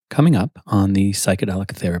coming up on the Psychedelic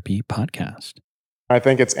Therapy podcast. I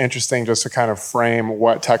think it's interesting just to kind of frame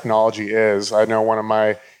what technology is. I know one of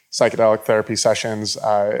my psychedelic therapy sessions,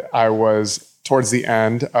 I was towards the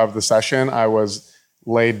end of the session, I was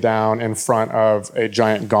laid down in front of a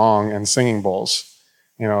giant gong and singing bowls,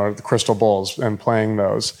 the crystal bowls, and playing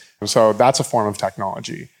those. So that's a form of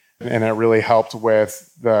technology. And it really helped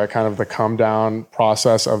with the kind of the come down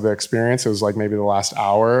process of the experience. It was like maybe the last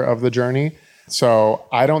hour of the journey. So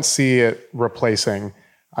I don't see it replacing.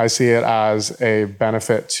 I see it as a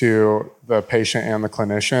benefit to the patient and the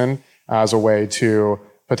clinician as a way to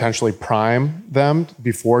potentially prime them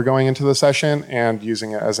before going into the session and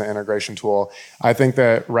using it as an integration tool. I think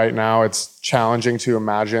that right now it's challenging to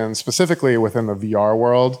imagine, specifically within the VR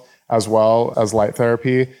world as well as light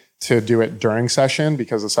therapy, to do it during session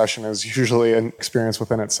because the session is usually an experience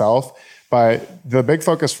within itself. But the big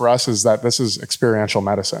focus for us is that this is experiential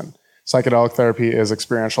medicine. Psychedelic therapy is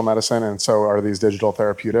experiential medicine, and so are these digital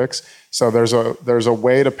therapeutics. So there's a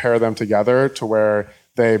way to pair them together to where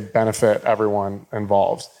they benefit everyone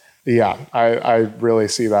involved. Yeah, I really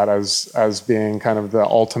see that as being kind of the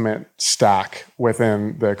ultimate stack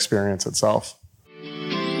within the experience itself.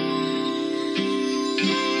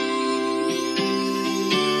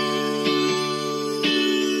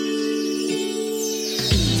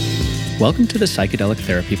 Welcome to the Psychedelic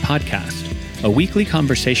Therapy podcast, a weekly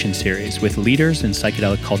conversation series with leaders in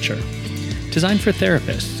psychedelic culture, designed for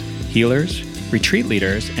therapists, healers, retreat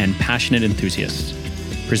leaders, and passionate enthusiasts.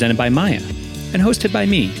 Presented by Maya and hosted by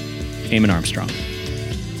me, Eamon Armstrong.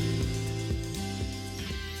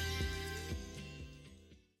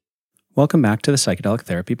 Welcome back to the Psychedelic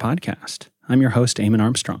Therapy podcast. I'm your host, Eamon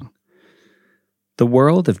Armstrong. The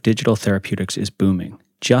world of digital therapeutics is booming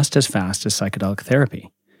just as fast as psychedelic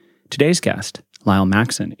therapy. Today's guest, Lyle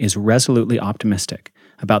Maxson, is resolutely optimistic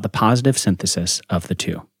about the positive synthesis of the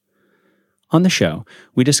two. On the show,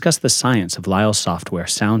 we discuss the science of Lyle's software,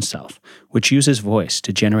 SoundSelf, which uses voice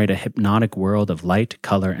to generate a hypnotic world of light,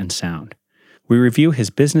 color, and sound. We review his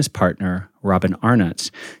business partner, Robin Arnott's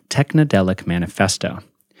Technodelic Manifesto,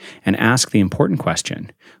 and ask the important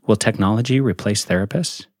question, will technology replace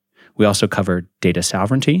therapists? We also cover data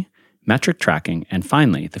sovereignty, metric tracking, and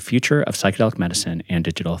finally, the future of psychedelic medicine and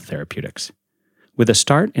digital therapeutics. With a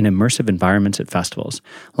start in immersive environments at festivals,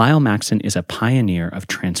 Lyle Maxson is a pioneer of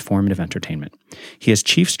transformative entertainment. He is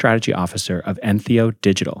Chief Strategy Officer of Entheo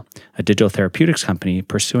Digital, a digital therapeutics company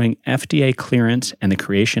pursuing FDA clearance and the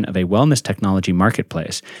creation of a wellness technology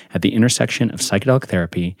marketplace at the intersection of psychedelic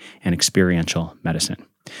therapy and experiential medicine.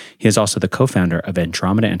 He is also the co-founder of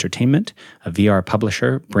Andromeda Entertainment, a VR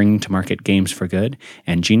publisher bringing to market games for good,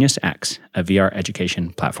 and Genius X, a VR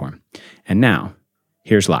education platform. And now,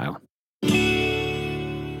 here's Lyle.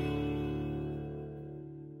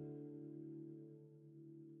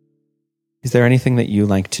 Is there anything that you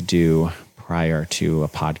like to do prior to a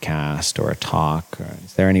podcast or a talk? Or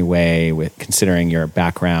is there any way, with considering your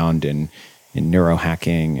background in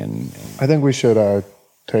neurohacking and I think we should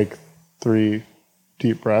take 3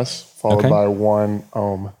 deep breaths followed by 1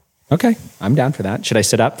 Om. Okay, I'm down for that. Should I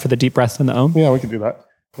sit up for the deep breath and the Om? Yeah, we can do that.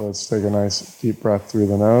 So let's take a nice deep breath through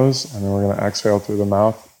the nose, and then we're going to exhale through the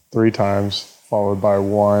mouth 3 times, followed by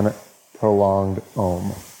 1 prolonged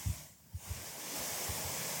Om.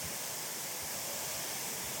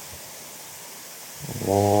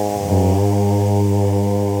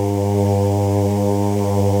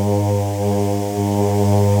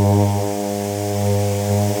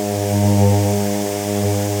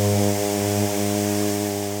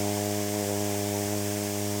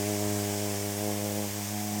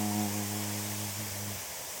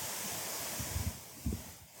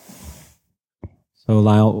 So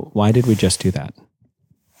Lyle, why did we just do that?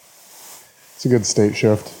 It's a good state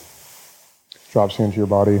shift. Drops you into your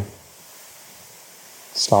body.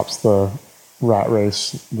 Stops the rat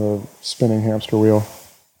race, the spinning hamster wheel.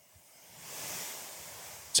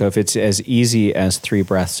 So if it's as easy as 3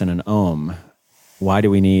 breaths and an Om, why do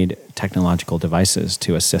we need technological devices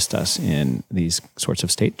to assist us in these sorts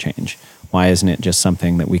of state change? Why isn't it just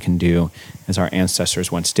something that we can do as our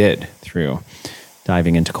ancestors once did through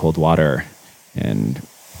diving into cold water and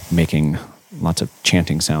making lots of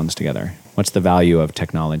chanting sounds together? What's the value of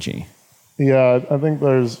technology? Yeah, I think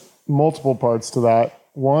there's multiple parts to that.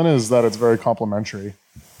 One is that it's very complementary,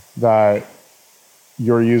 that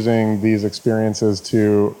you're using these experiences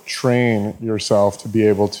to train yourself to be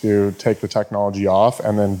able to take the technology off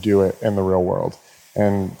and then do it in the real world.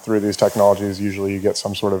 And through these technologies, usually you get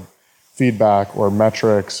some sort of feedback or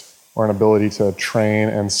metrics or an ability to train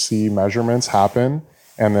and see measurements happen.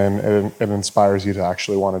 And then it inspires you to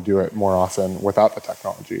actually want to do it more often without the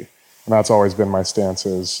technology. And that's always been my stance,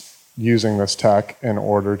 is using this tech in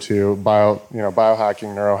order to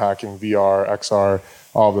biohacking, neurohacking, VR, XR,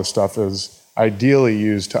 all of this stuff is ideally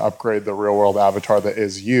used to upgrade the real world avatar that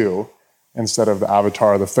is you, instead of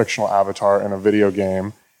the fictional avatar in a video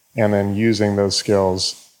game, and then using those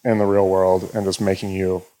skills in the real world and just making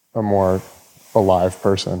you a more alive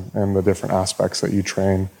person in the different aspects that you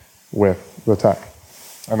train with the tech.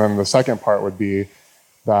 And then the second part would be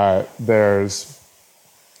that there's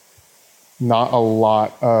not a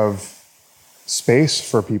lot of space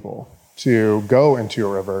for people to go into a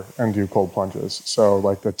river and do cold plunges. So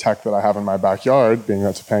like the tech that I have in my backyard, being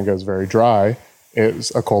that Topanga is very dry,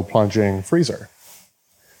 is a cold plunging freezer.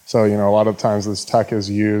 So, a lot of times this tech is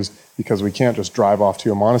used because we can't just drive off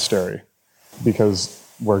to a monastery because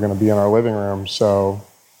we're going to be in our living room. So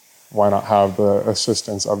why not have the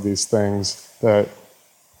assistance of these things that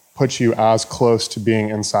put you as close to being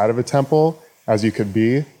inside of a temple as you could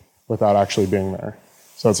be without actually being there?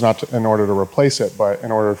 So it's not in order to replace it, but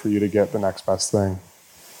in order for you to get the next best thing.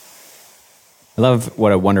 I love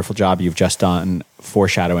what a wonderful job you've just done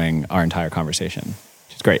foreshadowing our entire conversation,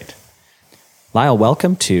 which is great. Lyle,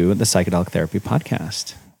 welcome to the Psychedelic Therapy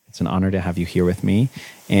Podcast. It's an honor to have you here with me,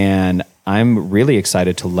 and I'm really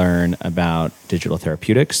excited to learn about digital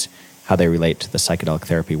therapeutics, how they relate to the psychedelic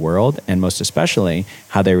therapy world, and most especially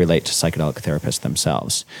how they relate to psychedelic therapists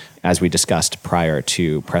themselves. As we discussed prior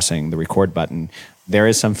to pressing the record button, there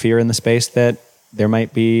is some fear in the space that there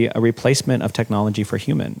might be a replacement of technology for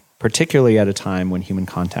human, particularly at a time when human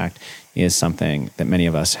contact is something that many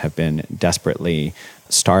of us have been desperately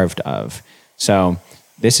starved of. So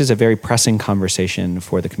this is a very pressing conversation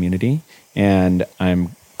for the community, and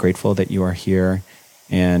I'm grateful that you are here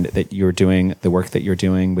and that you're doing the work that you're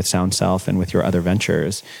doing with SoundSelf and with your other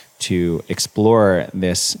ventures to explore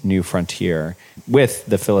this new frontier with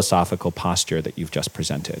the philosophical posture that you've just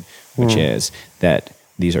presented, which is that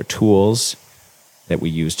these are tools that we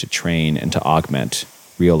use to train and to augment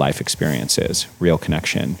real life experiences, real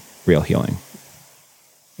connection, real healing.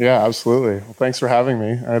 Yeah, absolutely. Well, thanks for having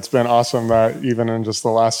me. It's been awesome that even in just the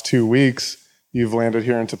last 2 weeks, you've landed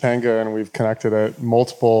here in Topanga and we've connected at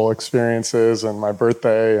multiple experiences and my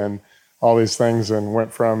birthday and all these things, and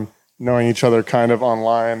went from knowing each other kind of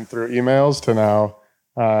online through emails to now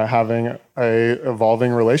having a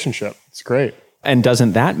evolving relationship. It's great. And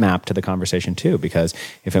doesn't that map to the conversation too? Because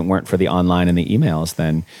if it weren't for the online and the emails,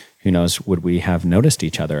 then who knows, would we have noticed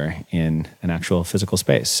each other in an actual physical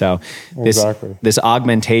space? So this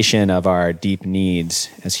augmentation of our deep needs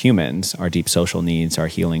as humans, our deep social needs, our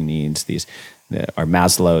healing needs, our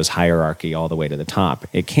Maslow's hierarchy all the way to the top,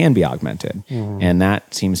 it can be augmented. Mm-hmm. And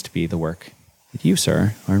that seems to be the work that you,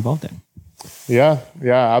 sir, are involved in. Yeah,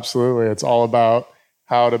 absolutely. It's all about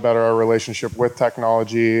how to better our relationship with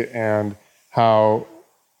technology and how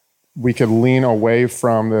we could lean away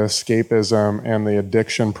from the escapism and the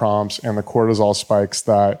addiction prompts and the cortisol spikes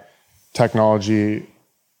that technology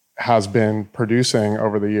has been producing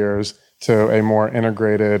over the years to a more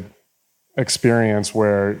integrated experience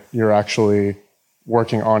where you're actually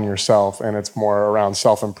working on yourself, and it's more around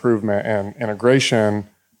self-improvement and integration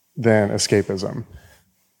than escapism.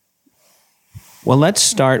 Well, let's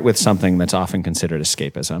start with something that's often considered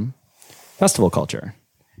escapism: festival culture.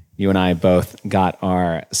 You and I both got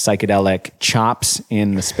our psychedelic chops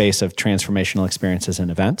in the space of transformational experiences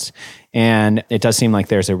and events. And it does seem like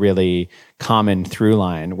there's a really common through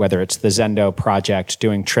line, whether it's the Zendo project,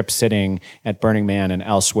 doing trip sitting at Burning Man and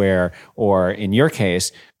elsewhere, or in your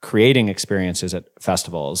case, creating experiences at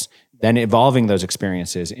festivals, then evolving those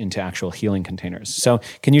experiences into actual healing containers. So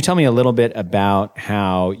can you tell me a little bit about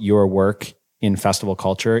how your work in festival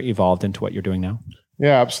culture evolved into what you're doing now?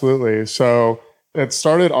 Yeah, absolutely. So it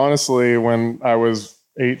started honestly when I was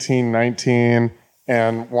 18, 19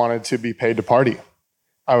 and wanted to be paid to party.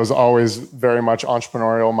 I was always very much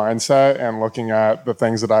entrepreneurial mindset and looking at the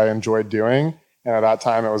things that I enjoyed doing. And at that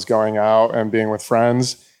time it was going out and being with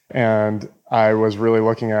friends. And I was really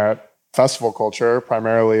looking at festival culture,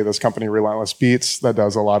 primarily this company Relentless Beats that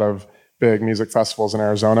does a lot of big music festivals in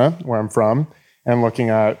Arizona, where I'm from. And looking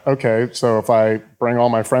at, okay, so if I bring all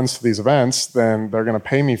my friends to these events, then they're going to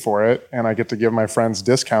pay me for it, and I get to give my friends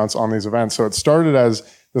discounts on these events. So it started as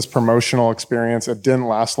this promotional experience. It didn't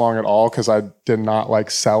last long at all because I did not like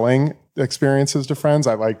selling experiences to friends.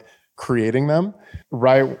 I liked creating them.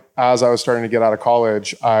 Right as I was starting to get out of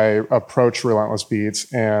college, I approached Relentless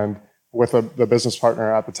Beats, and with the business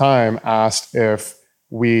partner at the time, asked if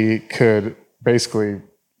we could basically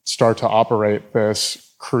start to operate this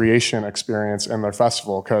creation experience in their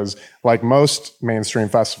festival, because like most mainstream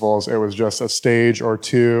festivals, it was just a stage or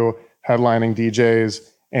two, headlining DJs,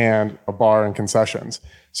 and a bar and concessions.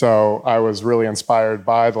 So I was really inspired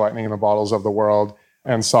by the lightning in the bottles of the world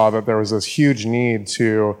and saw that there was this huge need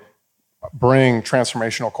to bring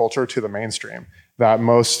transformational culture to the mainstream, that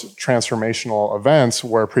most transformational events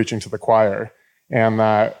were preaching to the choir. And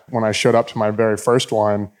that when I showed up to my very first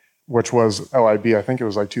one, which was LIB, I think it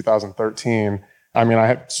was like 2013, I mean, I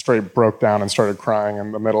had straight broke down and started crying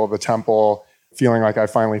in the middle of the temple, feeling like I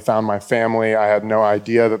finally found my family. I had no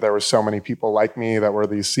idea that there were so many people like me that were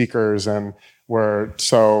these seekers and were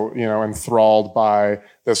so, enthralled by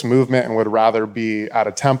this movement and would rather be at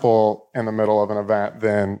a temple in the middle of an event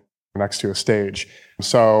than next to a stage.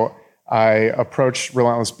 So I approached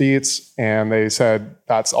Relentless Beats and they said,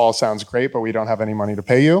 that's all sounds great, but we don't have any money to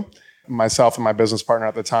pay you. Myself and my business partner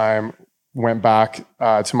at the time went back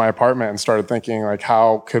to my apartment and started thinking, like,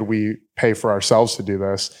 how could we pay for ourselves to do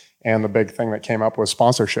this? And the big thing that came up was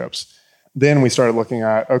sponsorships. Then we started looking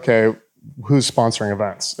at, okay, who's sponsoring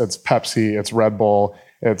events? It's Pepsi, it's Red Bull,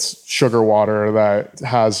 it's Sugar Water that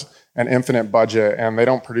has an infinite budget, and they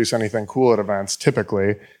don't produce anything cool at events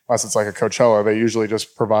typically, unless it's like a Coachella. They usually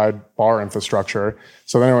just provide bar infrastructure.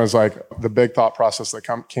 So then it was like the big thought process that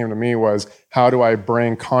came to me was, how do I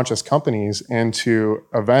bring conscious companies into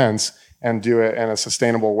events and do it in a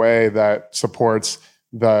sustainable way that supports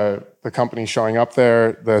the company showing up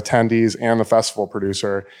there, the attendees, and the festival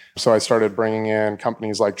producer. So I started bringing in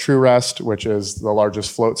companies like True Rest, which is the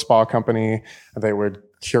largest float spa company. They would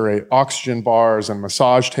curate oxygen bars and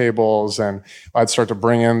massage tables, and I'd start to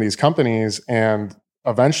bring in these companies, and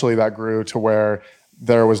eventually that grew to where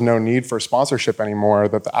there was no need for sponsorship anymore,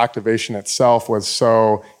 that the activation itself was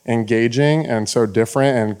so engaging and so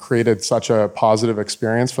different and created such a positive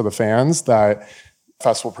experience for the fans that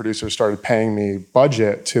festival producers started paying me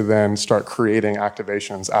budget to then start creating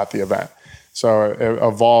activations at the event. So it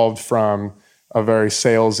evolved from a very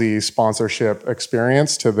salesy sponsorship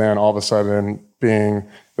experience to then all of a sudden being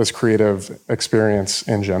this creative experience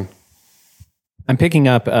engine. I'm picking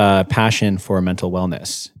up a passion for mental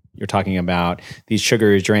wellness. You're talking about these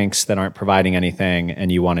sugary drinks that aren't providing anything,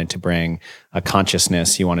 and you wanted to bring a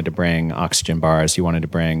consciousness, you wanted to bring oxygen bars, you wanted to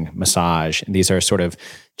bring massage. And these are sort of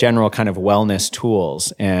general kind of wellness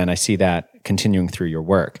tools, and I see that continuing through your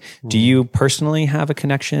work. Do you personally have a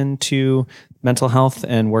connection to mental health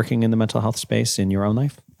and working in the mental health space in your own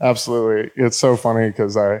life? Absolutely. It's so funny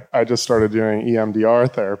because I just started doing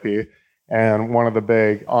EMDR therapy, and one of the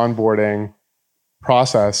big onboarding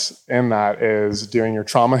process in that is doing your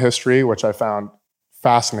trauma history, which I found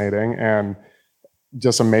fascinating and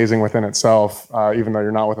just amazing within itself. Even though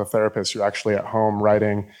you're not with a therapist, you're actually at home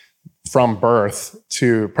writing from birth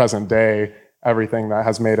to present day, everything that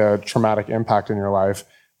has made a traumatic impact in your life.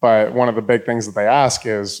 But one of the big things that they ask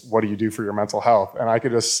is, what do you do for your mental health? And I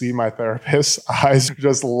could just see my therapist's eyes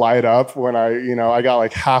just light up when I got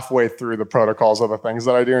like halfway through the protocols of the things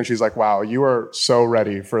that I do. And she's like, wow, you are so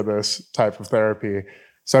ready for this type of therapy.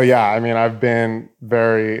 So yeah, I mean, I've been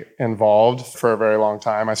very involved for a very long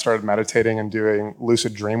time. I started meditating and doing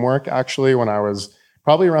lucid dream work actually when I was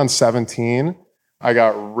probably around 17. I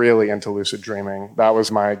got really into lucid dreaming. That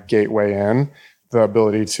was my gateway in. The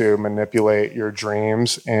ability to manipulate your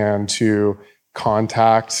dreams and to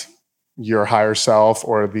contact your higher self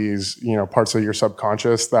or these, parts of your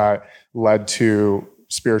subconscious that led to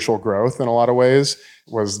spiritual growth in a lot of ways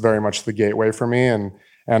was very much the gateway for me. And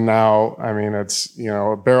now, I mean, it's,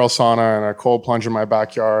 a barrel sauna and a cold plunge in my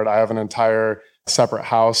backyard. I have an entire separate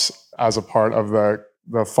house as a part of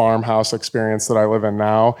the farmhouse experience that I live in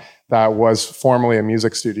now. That was formerly a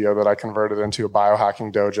music studio that I converted into a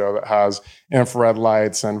biohacking dojo that has infrared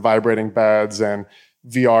lights and vibrating beds and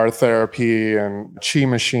VR therapy and chi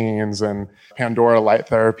machines and Pandora light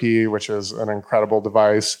therapy, which is an incredible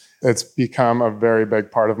device. It's become a very big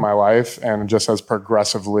part of my life and just has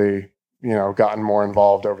progressively, gotten more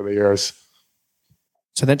involved over the years.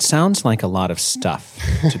 So that sounds like a lot of stuff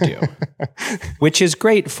to do, which is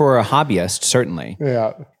great for a hobbyist, certainly.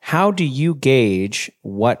 Yeah. How do you gauge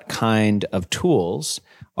what kind of tools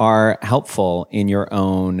are helpful in your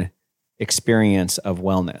own experience of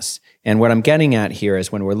wellness? And what I'm getting at here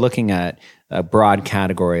is when we're looking at a broad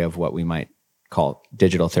category of what we might call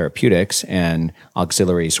digital therapeutics and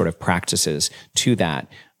auxiliary sort of practices to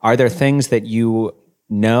that, are there things that you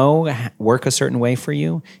work a certain way for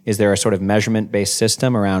you? Is there a sort of measurement-based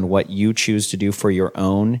system around what you choose to do for your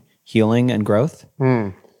own healing and growth?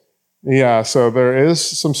 Yeah, so there is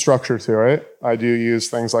some structure to it. I do use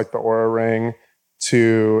things like the Aura Ring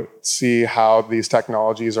to see how these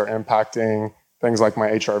technologies are impacting things like my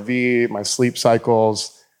HRV, my sleep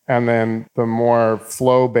cycles. And then the more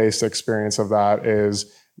flow-based experience of that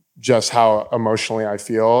is just how emotionally I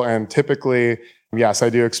feel. And typically, Yes, I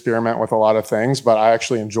do experiment with a lot of things, but I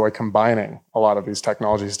actually enjoy combining a lot of these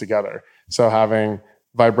technologies together. So having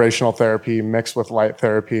vibrational therapy mixed with light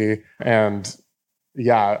therapy. And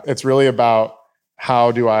yeah, it's really about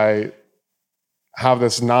how do I have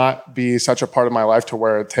this not be such a part of my life to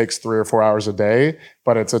where it takes 3 or 4 hours a day,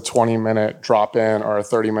 but it's a 20-minute drop in or a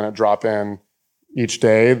 30-minute drop in each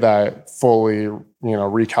day that fully,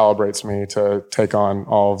 recalibrates me to take on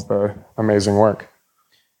all of the amazing work.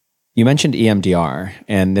 You mentioned EMDR,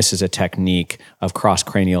 and this is a technique of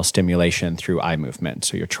cross-cranial stimulation through eye movement.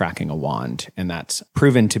 So you're tracking a wand, and that's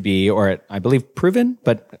proven to be, or I believe proven,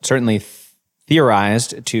 but certainly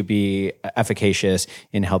theorized to be efficacious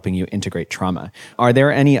in helping you integrate trauma. Are there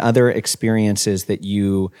any other experiences that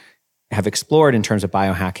you have explored in terms of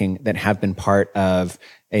biohacking that have been part of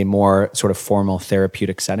a more sort of formal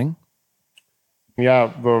therapeutic setting?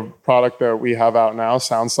 Yeah, the product that we have out now,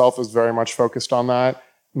 SoundSelf, is very much focused on that.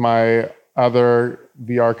 My other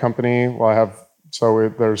VR company,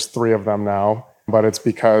 there's 3 of them now, but it's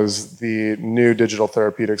because the new digital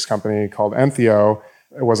therapeutics company called Entheo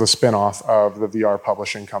was a spinoff of the VR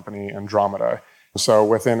publishing company Andromeda. So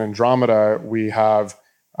within Andromeda, we have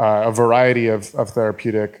a variety of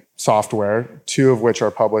therapeutic software, 2 of which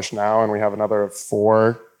are published now, and we have another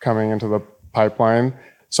 4 coming into the pipeline.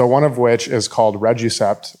 So one of which is called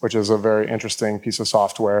Regicept, which is a very interesting piece of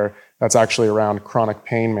software that's actually around chronic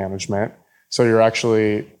pain management. So you're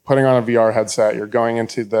actually putting on a VR headset, you're going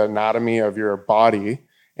into the anatomy of your body,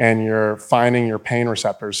 and you're finding your pain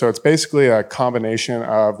receptors. So it's basically a combination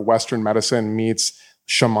of Western medicine meets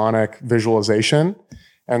shamanic visualization.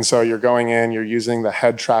 And so you're going in, you're using the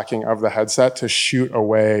head tracking of the headset to shoot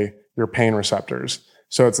away your pain receptors.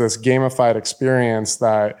 So it's this gamified experience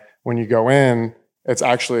that when you go in, it's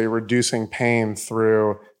actually reducing pain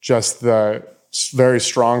through just the very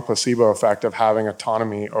strong placebo effect of having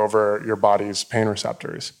autonomy over your body's pain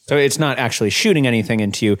receptors. So it's not actually shooting anything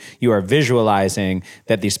into you. You are visualizing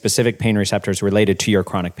that these specific pain receptors related to your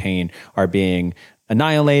chronic pain are being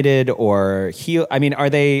annihilated or healed. I mean,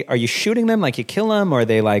 are you shooting them like you kill them, or are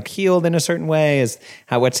they like healed in a certain way?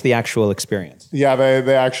 What's the actual experience? Yeah,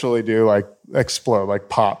 they actually do like explode, like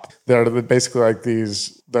pop. They're basically like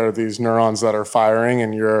these neurons that are firing,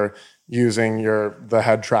 and you're using the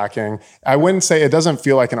head tracking. I wouldn't say, it doesn't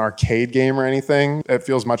feel like an arcade game or anything. It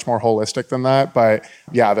feels much more holistic than that. But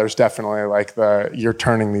yeah, there's definitely like you're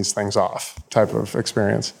turning these things off type of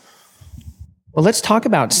experience. Well, let's talk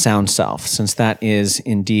about SoundSelf, since that is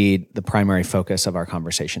indeed the primary focus of our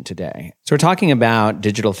conversation today. So we're talking about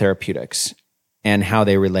digital therapeutics and how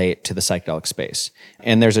they relate to the psychedelic space.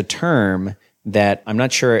 And there's a term that I'm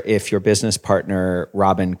not sure if your business partner,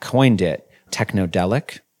 Robin, coined it,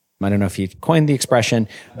 technodelic. I don't know if he coined the expression,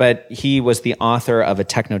 but he was the author of a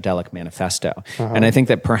technodelic manifesto. Uh-huh. And I think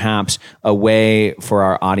that perhaps a way for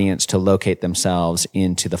our audience to locate themselves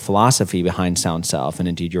into the philosophy behind SoundSelf, and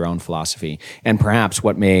indeed your own philosophy, and perhaps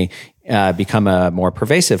what may become a more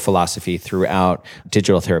pervasive philosophy throughout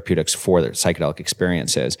digital therapeutics for their psychedelic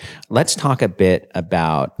experiences. Let's talk a bit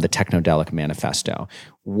about the technodelic manifesto.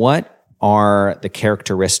 What are the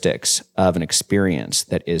characteristics of an experience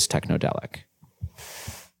that is technodelic?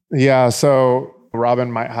 Yeah, so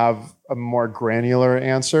Robin might have a more granular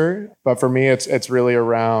answer, but for me, it's really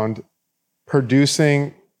around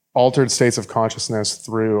producing altered states of consciousness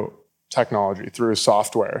through technology, through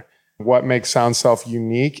software. What makes SoundSelf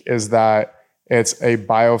unique is that it's a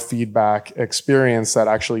biofeedback experience that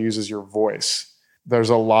actually uses your voice. There's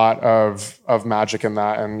a lot of magic in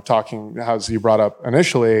that, and talking, as you brought up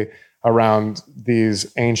initially, around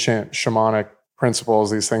these ancient shamanic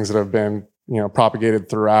principles, these things that have been propagated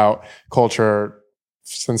throughout culture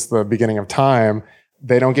since the beginning of time,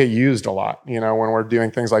 they don't get used a lot. When we're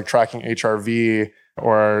doing things like tracking HRV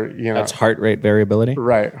or, That's heart rate variability?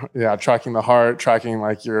 Right. Yeah. Tracking the heart, tracking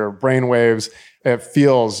like your brain waves. It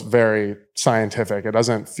feels very scientific. It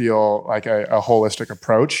doesn't feel like a holistic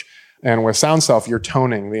approach. And with SoundSelf, you're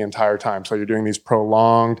toning the entire time. So you're doing these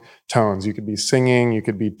prolonged tones. You could be singing, you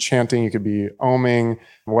could be chanting, you could be oming,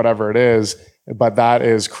 whatever it is. But that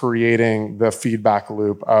is creating the feedback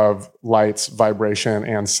loop of lights, vibration,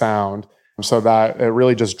 and sound, so that it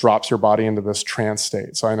really just drops your body into this trance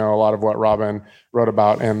state. So I know a lot of what Robin wrote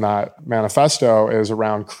about in that manifesto is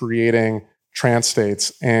around creating trance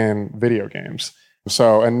states in video games.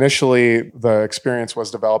 So initially, the experience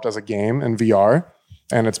was developed as a game in VR,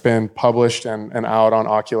 and it's been published and out on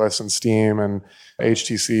Oculus and Steam and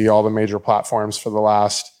HTC, all the major platforms for the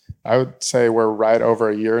last, I would say we're right over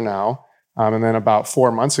a year now. And then about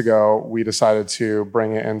 4 months ago, we decided to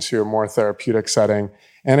bring it into a more therapeutic setting.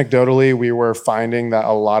 Anecdotally, we were finding that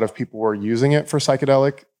a lot of people were using it for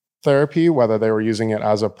psychedelic therapy, whether they were using it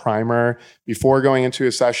as a primer before going into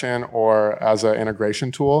a session or as an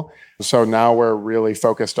integration tool. So now we're really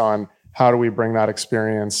focused on how do we bring that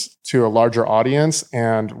experience to a larger audience?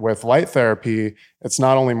 And with light therapy, it's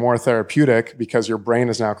not only more therapeutic because your brain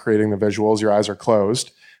is now creating the visuals, your eyes are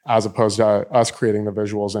closed, as opposed to us creating the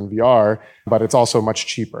visuals in VR, but it's also much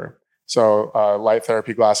cheaper. So light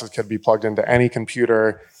therapy glasses could be plugged into any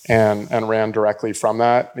computer and ran directly from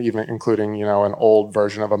that, even including, an old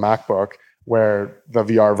version of a MacBook where the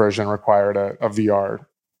VR version required a VR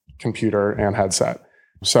computer and headset.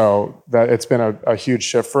 So that it's been a huge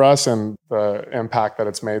shift for us, and the impact that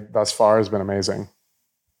it's made thus far has been amazing.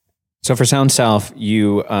 So for SoundSelf,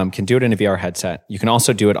 you can do it in a VR headset. You can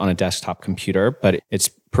also do it on a desktop computer, but it's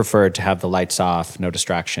preferred to have the lights off, no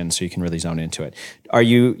distractions, so you can really zone into it. Are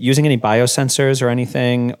you using any biosensors or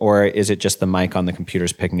anything, or is it just the mic on the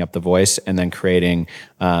computers picking up the voice and then creating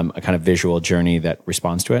a kind of visual journey that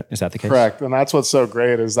responds to it? Is that the case? Correct. And that's what's so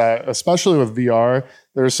great is that, especially with VR,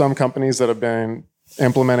 there's some companies that have been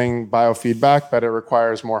implementing biofeedback, but it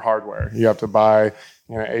requires more hardware. You have to buy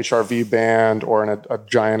HRV band or a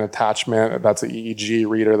giant attachment. That's an EEG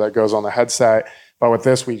reader that goes on the headset. But with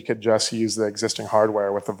this, we could just use the existing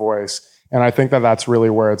hardware with the voice. And I think that that's really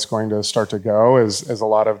where it's going to start to go is a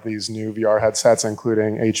lot of these new VR headsets,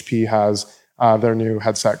 including HP has their new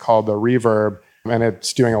headset called the Reverb, and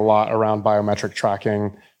it's doing a lot around biometric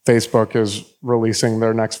tracking. Facebook is releasing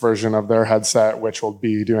their next version of their headset, which will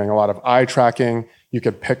be doing a lot of eye tracking. You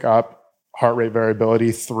could pick up heart rate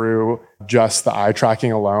variability through just the eye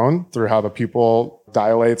tracking alone, through how the pupil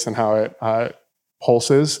dilates and how it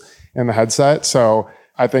pulses in the headset. So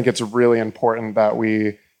I think it's really important that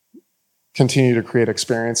we continue to create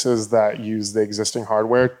experiences that use the existing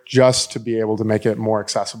hardware just to be able to make it more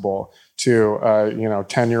accessible to a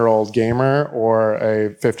 10-year-old gamer or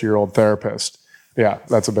a 50-year-old therapist. Yeah,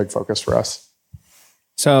 that's a big focus for us.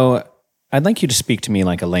 So I'd like you to speak to me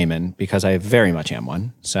like a layman because I very much am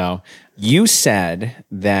one. So you said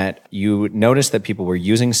that you noticed that people were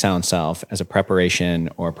using SoundSelf as a preparation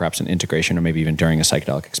or perhaps an integration or maybe even during a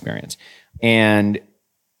psychedelic experience. And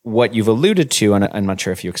what you've alluded to, and I'm not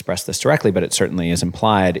sure if you expressed this directly, but it certainly is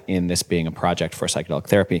implied in this being a project for psychedelic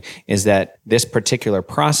therapy, is that this particular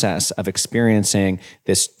process of experiencing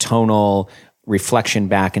this tonal reflection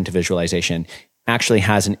back into visualization actually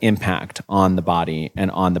has an impact on the body and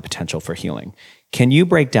on the potential for healing. Can you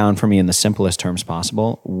break down for me in the simplest terms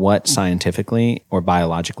possible what scientifically or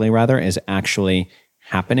biologically rather is actually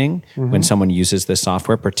happening when someone uses this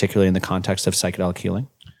software, particularly in the context of psychedelic healing?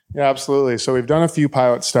 Yeah, absolutely. So we've done a few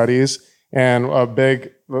pilot studies, and a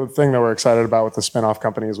big thing that we're excited about with the spinoff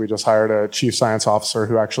company is we just hired a chief science officer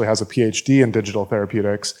who actually has a PhD in digital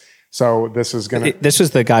therapeutics. So this is going to... This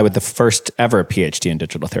was the guy with the first ever PhD in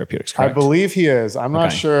digital therapeutics, correct? I believe he is. I'm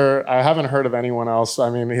not sure. I haven't heard of anyone else. I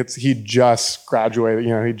mean, he just graduated,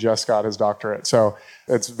 he just got his doctorate. So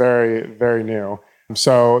it's very, very new.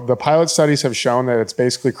 So the pilot studies have shown that it's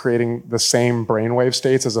basically creating the same brainwave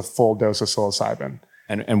states as a full dose of psilocybin.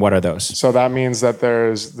 And what are those? So that means that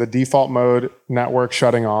there's the default mode network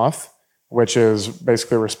shutting off, which is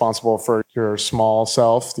basically responsible for your small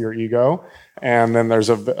self, your ego. And then there's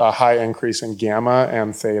a high increase in gamma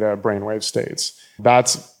and theta brainwave states.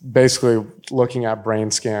 That's basically looking at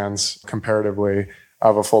brain scans comparatively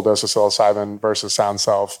of a full dose of psilocybin versus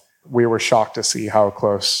SoundSelf. We were shocked to see how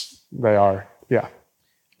close they are. Yeah.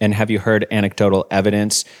 And have you heard anecdotal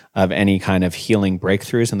evidence of any kind of healing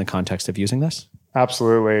breakthroughs in the context of using this?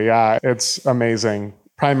 Absolutely. Yeah, it's amazing.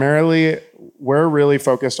 Primarily, we're really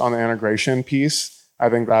focused on the integration piece. I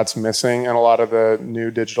think that's missing in a lot of the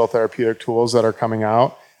new digital therapeutic tools that are coming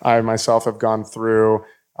out. I myself have gone through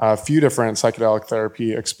a few different psychedelic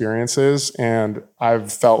therapy experiences, and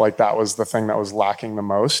I've felt like that was the thing that was lacking the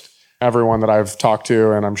most. Everyone that I've talked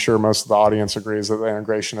to, and I'm sure most of the audience agrees that the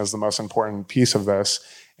integration is the most important piece of this.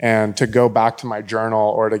 And to go back to my journal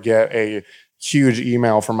or to get a huge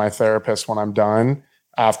email from my therapist when I'm done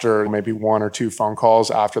after maybe one or two phone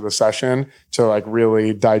calls after the session to like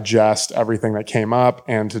really digest everything that came up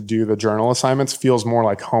and to do the journal assignments feels more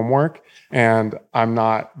like homework. And I'm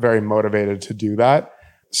not very motivated to do that.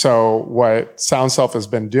 So what SoundSelf has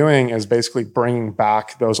been doing is basically bringing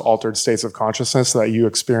back those altered states of consciousness that you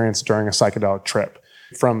experience during a psychedelic trip.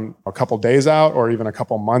 From a couple days out or even a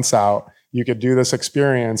couple months out, you could do this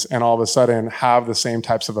experience and all of a sudden have the same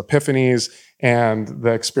types of epiphanies and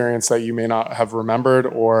the experience that you may not have remembered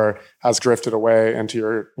or has drifted away into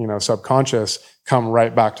your subconscious come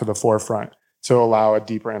right back to the forefront to allow a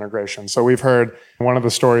deeper integration. So we've heard one of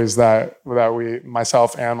the stories that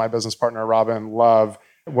myself and my business partner, Robin, love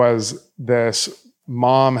was this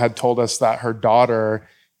mom had told us that her daughter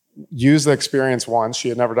used the experience once. She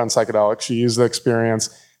had never done psychedelics. She used the experience.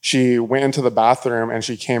 She went into the bathroom and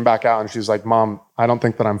she came back out and she's like, Mom, I don't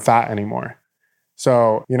think that I'm fat anymore.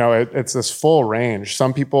 So, it's this full range.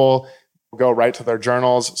 Some people go right to their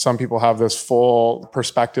journals. Some people have this full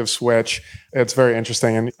perspective switch. It's very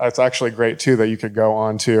interesting. And it's actually great too that you could go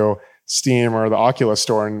onto Steam or the Oculus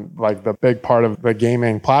store, and like the big part of the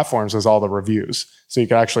gaming platforms is all the reviews. So you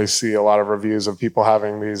can actually see a lot of reviews of people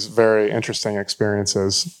having these very interesting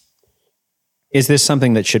experiences. Is this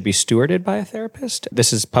something that should be stewarded by a therapist?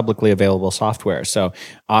 This is publicly available software. So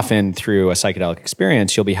often through a psychedelic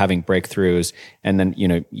experience, you'll be having breakthroughs, and then,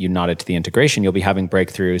 you nodded to the integration, you'll be having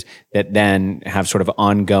breakthroughs that then have sort of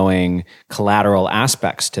ongoing collateral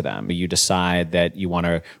aspects to them. You decide that you want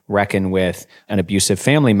to reckon with an abusive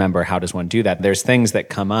family member. How does one do that? There's things that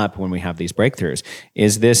come up when we have these breakthroughs.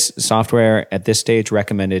 Is this software at this stage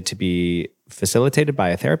recommended to be facilitated by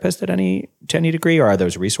a therapist to any degree, or are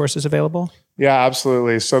those resources available? Yeah,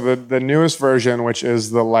 absolutely. So the newest version, which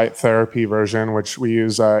is the light therapy version, which we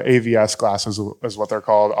use AVS glasses is what they're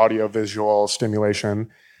called, audio-visual stimulation.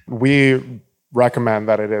 We recommend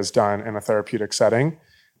that it is done in a therapeutic setting.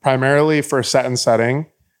 Primarily for set and setting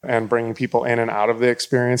and bringing people in and out of the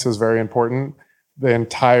experience is very important. The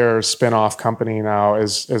entire spin-off company now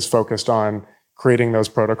is focused on creating those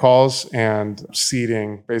protocols and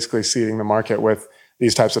basically seeding the market with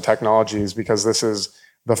these types of technologies, because this is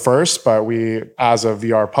the first, but we, as a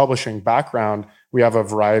VR publishing background, we have a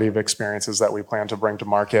variety of experiences that we plan to bring to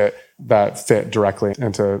market that fit directly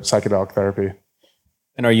into psychedelic therapy.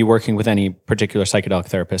 And are you working with any particular psychedelic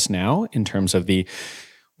therapists now in terms of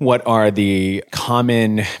what are the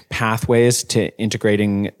common pathways to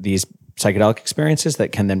integrating these psychedelic experiences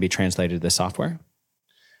that can then be translated to the software?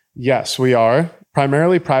 Yes, we are.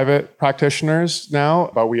 Primarily private practitioners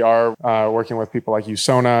now, but we are working with people like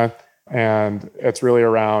USONA, and it's really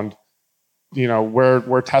around,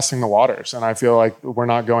 we're testing the waters. And I feel like we're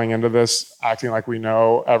not going into this acting like we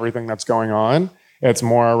know everything that's going on. It's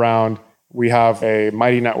more around, we have a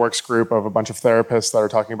Mighty Networks group of a bunch of therapists that are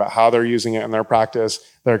talking about how they're using it in their practice.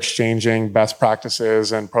 They're exchanging best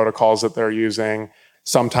practices and protocols that they're using.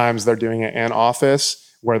 Sometimes they're doing it in office,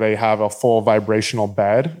 where they have a full vibrational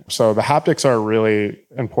bed. So the haptics are a really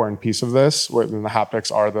important piece of this, and the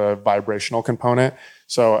haptics are the vibrational component.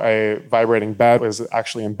 So a vibrating bed is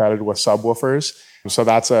actually embedded with subwoofers. So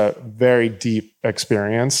that's a very deep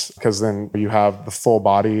experience, because then you have the full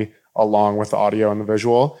body along with the audio and the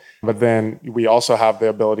visual. But then we also have the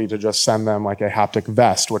ability to just send them like a haptic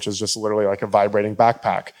vest, which is just literally like a vibrating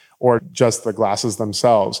backpack, or just the glasses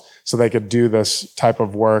themselves. So they could do this type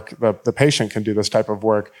of work. The patient can do this type of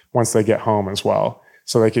work once they get home as well.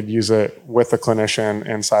 So they could use it with the clinician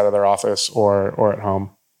inside of their office or at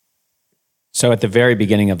home. So at the very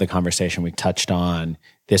beginning of the conversation, we touched on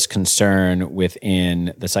this concern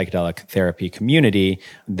within the psychedelic therapy community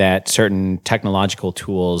that certain technological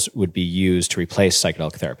tools would be used to replace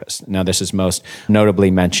psychedelic therapists. Now, this is most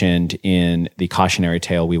notably mentioned in the cautionary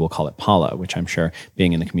tale, We Will Call It Paula, which I'm sure,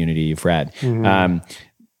 being in the community, you've read. Mm-hmm.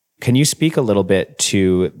 Can you speak a little bit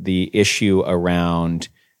to the issue around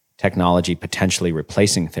technology potentially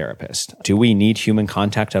replacing therapists? Do we need human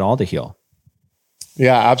contact at all to heal?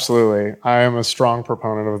 Yeah, absolutely. I am a strong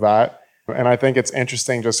proponent of that. And I think it's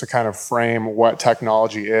interesting just to kind of frame what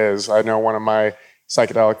technology is. I know one of my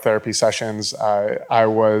psychedelic therapy sessions, I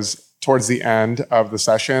was towards the end of the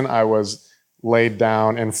session, I was laid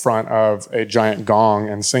down in front of a giant gong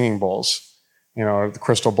and singing bowls, the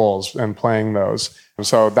crystal bowls, and playing those.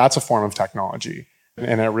 So that's a form of technology.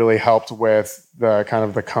 And it really helped with the kind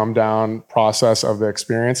of the come down process of the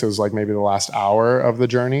experience. It was like maybe the last hour of the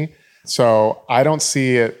journey. So I don't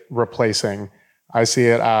see it replacing. I see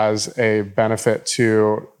it as a benefit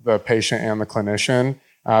to the patient and the clinician,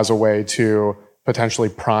 as a way to potentially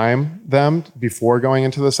prime them before going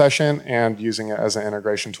into the session and using it as an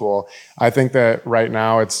integration tool. I think that right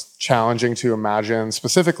now it's challenging to imagine,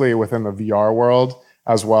 specifically within the VR world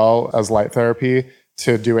as well as light therapy,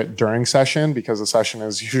 to do it during session, because the session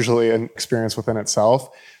is usually an experience within itself.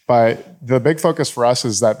 But the big focus for us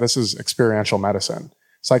is that this is experiential medicine.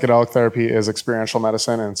 Psychedelic therapy is experiential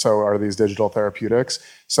medicine, and so are these digital therapeutics.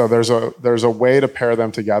 So there's a way to pair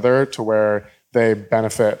them together to where they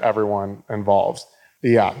benefit everyone involved.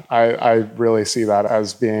 Yeah, I really see that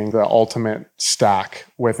as being the ultimate stack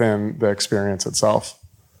within the experience itself.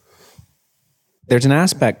 There's an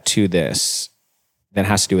aspect to this that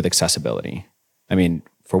has to do with accessibility. I mean,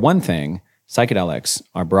 for one thing, psychedelics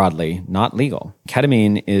are broadly not legal.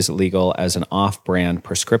 Ketamine is legal as an off-brand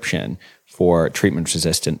prescription for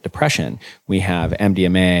treatment-resistant depression. We have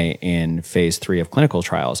MDMA in phase 3 of clinical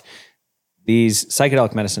trials. These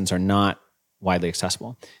psychedelic medicines are not widely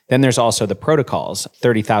accessible. Then there's also the protocols,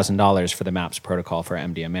 $30,000 for the MAPS protocol for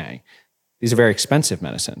MDMA. These are very expensive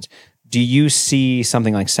medicines. Do you see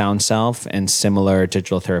something like SoundSelf and similar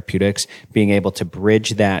digital therapeutics being able to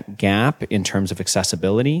bridge that gap in terms of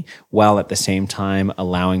accessibility while at the same time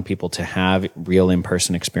allowing people to have real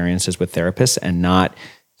in-person experiences with therapists and not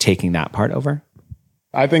taking that part over?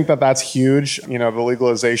 I think that that's huge. The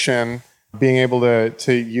legalization, being able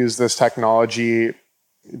to use this technology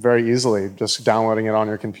very easily, just downloading it on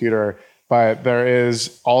your computer. But there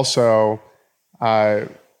is also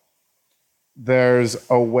there's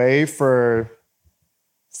a way for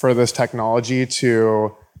this technology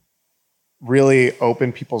to really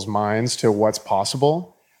open people's minds to what's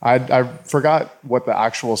possible. I forgot what the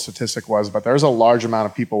actual statistic was, but there's a large amount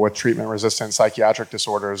of people with treatment-resistant psychiatric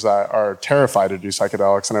disorders that are terrified to do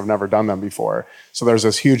psychedelics and have never done them before. So there's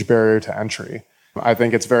this huge barrier to entry. I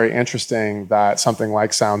think it's very interesting that something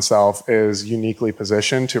like SoundSelf is uniquely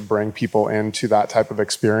positioned to bring people into that type of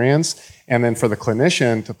experience. And then for the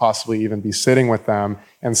clinician to possibly even be sitting with them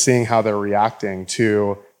and seeing how they're reacting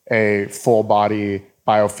to a full body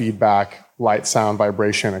biofeedback, light, sound,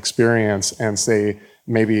 vibration experience and say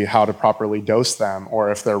maybe how to properly dose them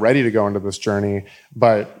or if they're ready to go into this journey.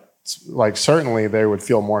 But like certainly they would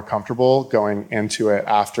feel more comfortable going into it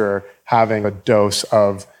after having a dose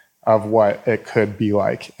of what it could be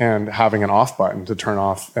like and having an off button to turn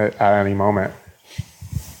off at any moment.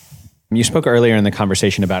 You spoke earlier in the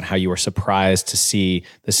conversation about how you were surprised to see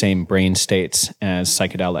the same brain states as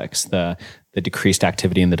psychedelics, the decreased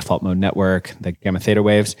activity in the default mode network, the gamma theta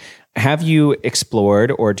waves. Have you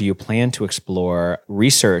explored or do you plan to explore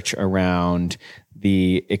research around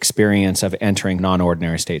the experience of entering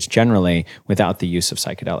non-ordinary states generally without the use of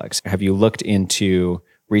psychedelics? Have you looked into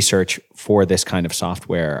research for this kind of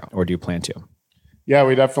software, or do you plan to? Yeah,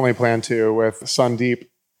 we definitely plan to with Sandeep,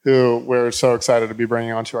 who we're so excited to be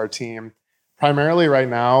bringing onto our team. Primarily right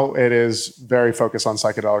now, it is very focused on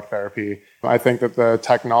psychedelic therapy. I think that the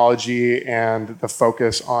technology and the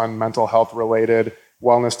focus on mental health related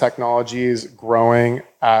wellness technologies growing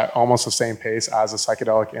at almost the same pace as the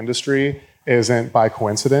psychedelic industry isn't by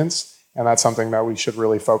coincidence. And that's something that we should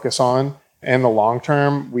really focus on. In the long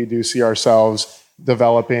term, we do see ourselves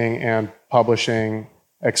developing and publishing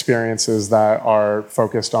experiences that are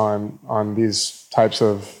focused on these types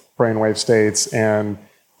of brainwave states and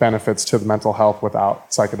benefits to the mental health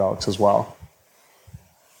without psychedelics as well.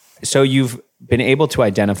 So you've been able to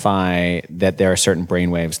identify that there are certain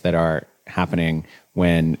brainwaves that are happening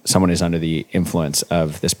when someone is under the influence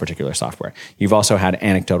of this particular software. You've also had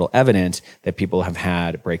anecdotal evidence that people have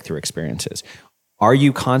had breakthrough experiences. Are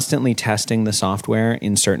you constantly testing the software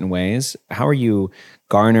in certain ways? How are you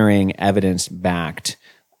garnering evidence-backed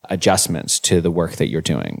adjustments to the work that you're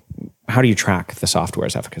doing? How do you track the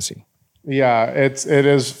software's efficacy? Yeah, it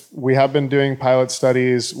is. We have been doing pilot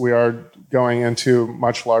studies. We are going into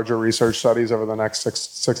much larger research studies over the next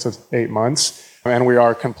six to 8 months. And we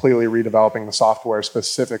are completely redeveloping the software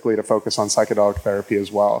specifically to focus on psychedelic therapy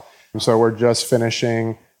as well. So we're just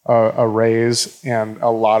finishing a raise, and a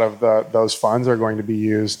lot of those funds are going to be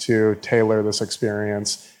used to tailor this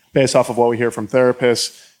experience based off of what we hear from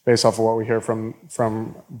therapists, based off of what we hear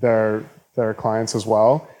from their clients as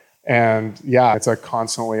well. And yeah, it's a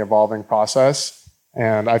constantly evolving process.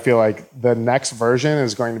 And I feel like the next version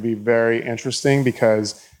is going to be very interesting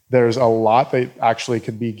because there's a lot that actually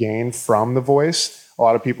could be gained from the voice. A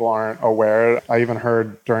lot of people aren't aware. I even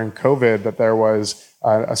heard during COVID that there was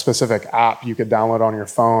a specific app you could download on your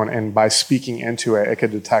phone, and by speaking into it, it could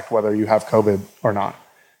detect whether you have COVID or not.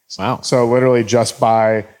 Wow. So literally just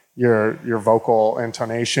by your vocal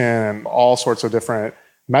intonation and all sorts of different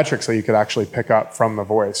metrics that you could actually pick up from the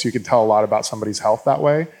voice. You could tell a lot about somebody's health that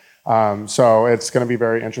way. So it's going to be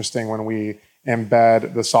very interesting when we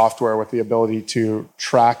embed the software with the ability to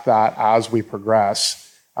track that as we progress,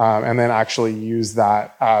 and then actually use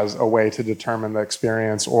that as a way to determine the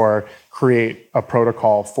experience or create a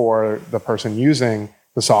protocol for the person using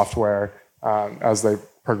the software as they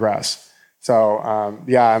progress. So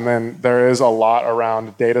yeah, and then there is a lot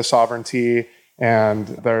around data sovereignty, and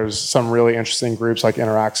there's some really interesting groups like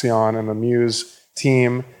Interaction and the Muse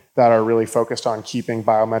team that are really focused on keeping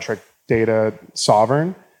biometric data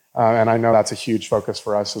sovereign. And I know that's a huge focus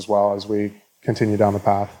for us as well as we continue down the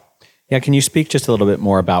path. Yeah, can you speak just a little bit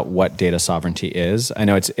more about what data sovereignty is? I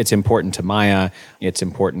know it's important to Maya. It's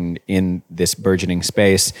important in this burgeoning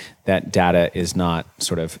space that data is not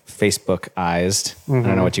sort of Facebook-ized. Mm-hmm. I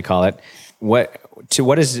don't know what you call it. What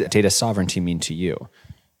does data sovereignty mean to you?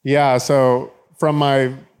 Yeah, so from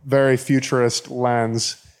my very futurist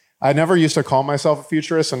lens, I never used to call myself a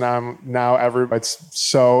futurist, and it's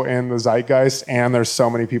so in the zeitgeist, and there's so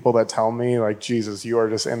many people that tell me like, Jesus, you are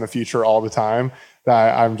just in the future all the time,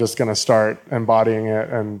 that I'm just going to start embodying it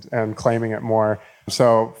and claiming it more.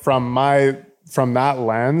 So from that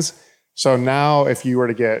lens, so now if you were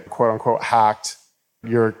to get quote unquote hacked,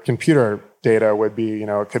 your computer data would be,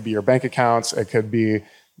 it could be your bank accounts, it could be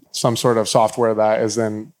some sort of software that is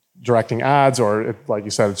then directing ads, or like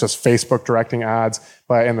you said, it's just Facebook directing ads.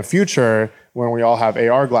 But in the future, when we all have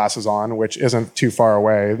AR glasses on, which isn't too far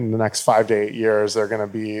away, in the next 5 to 8 years, they're going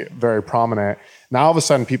to be very prominent. Now, all of a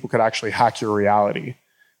sudden, people could actually hack your reality.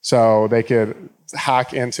 So they could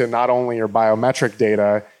hack into not only your biometric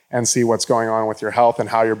data and see what's going on with your health and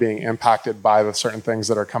how you're being impacted by the certain things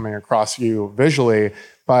that are coming across you visually.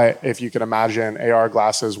 But if you could imagine AR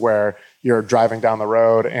glasses where you're driving down the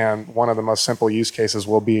road, and one of the most simple use cases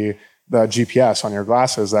will be the GPS on your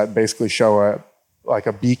glasses that basically show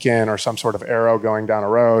a beacon or some sort of arrow going down a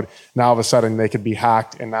road. Now all of a sudden they could be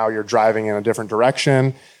hacked, and now you're driving in a different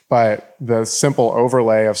direction. But the simple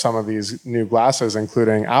overlay of some of these new glasses,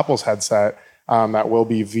 including Apple's headset, that will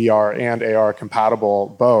be VR and AR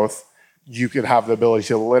compatible both, you could have the ability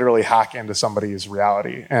to literally hack into somebody's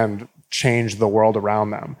reality and change the world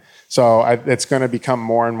around them. So it's going to become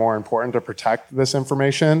more and more important to protect this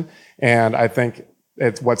information. And I think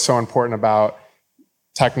what's so important about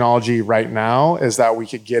technology right now is that we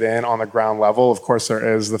could get in on the ground level. Of course,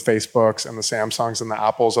 there is the Facebooks and the Samsungs and the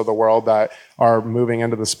Apples of the world that are moving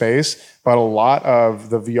into the space. But a lot of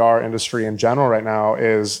the VR industry in general right now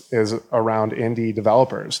is around indie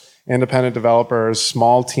developers, independent developers,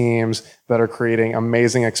 small teams that are creating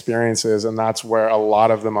amazing experiences. And that's where a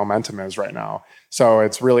lot of the momentum is right now. So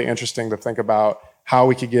it's really interesting to think about how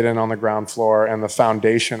we could get in on the ground floor and the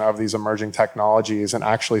foundation of these emerging technologies and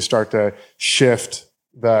actually start to shift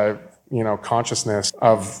the consciousness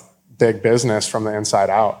of big business from the inside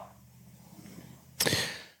out.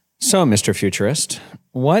 So, Mr. Futurist,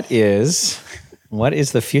 what is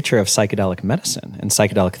the future of psychedelic medicine and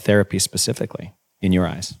psychedelic therapy specifically in your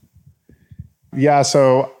eyes? Yeah,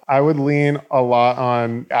 so I would lean a lot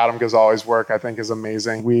on Adam Ghazali's work. I think is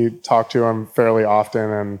amazing. We talk to him fairly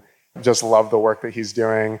often and just love the work that he's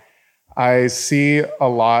doing. I see a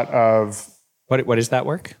lot of... What is that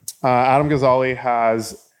work? Adam Ghazali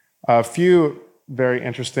has a few very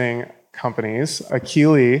interesting companies.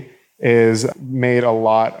 Akili is made a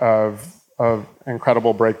lot of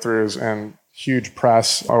incredible breakthroughs and huge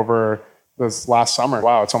press over this last summer.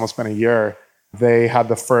 Wow, it's almost been a year. They had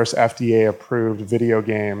the first FDA-approved video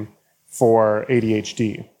game for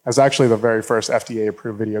ADHD. It's actually the very first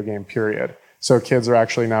FDA-approved video game, period. So kids are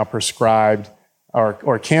actually now prescribed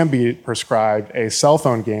or can be prescribed a cell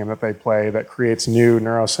phone game that they play that creates new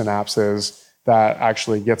neurosynapses that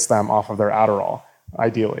actually gets them off of their Adderall,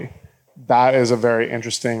 ideally. That is a very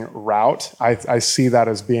interesting route. I see that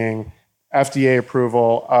as being FDA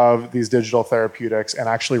approval of these digital therapeutics and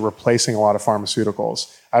actually replacing a lot of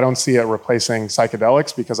pharmaceuticals. I don't see it replacing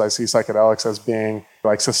psychedelics because I see psychedelics as being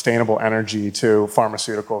like sustainable energy to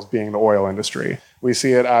pharmaceuticals being the oil industry. We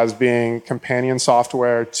see it as being companion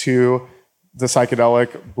software to the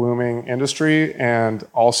psychedelic blooming industry and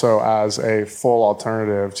also as a full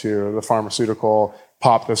alternative to the pharmaceutical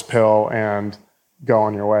pop this pill and go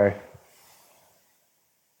on your way.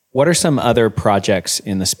 What are some other projects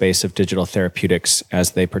in the space of digital therapeutics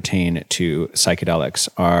as they pertain to psychedelics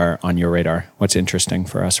are on your radar? What's interesting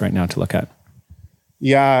for us right now to look at?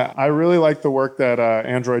 Yeah, I really like the work that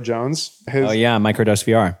Android Jones. Microdose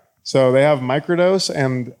VR. So they have Microdose,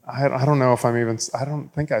 and I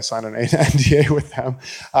don't think I signed an NDA with them,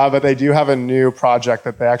 but they do have a new project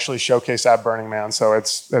that they actually showcased at Burning Man. So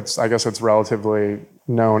I guess it's relatively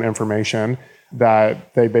known information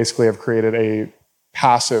that they basically have created a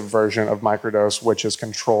passive version of Microdose, which is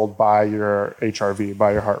controlled by your HRV,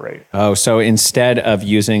 by your heart rate. Oh, so instead of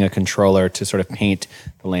using a controller to sort of paint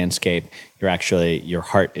the landscape, your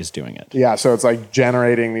heart is doing it. Yeah, so it's like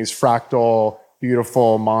generating these fractal,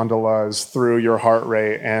 beautiful mandalas through your heart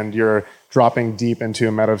rate, and you're dropping deep into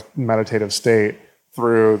a meditative state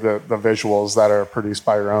through the visuals that are produced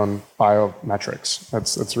by your own biometrics.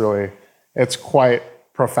 It's quite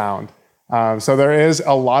profound. So there is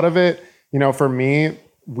a lot of it. For me,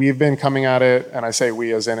 we've been coming at it, and I say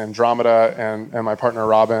we as in Andromeda and my partner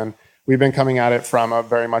Robin, we've been coming at it from a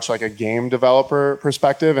very much like a game developer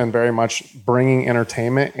perspective and very much bringing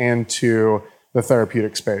entertainment into the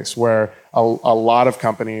therapeutic space, where a lot of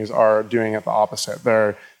companies are doing it the opposite.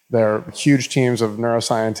 They're huge teams of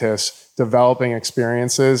neuroscientists developing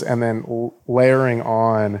experiences and then layering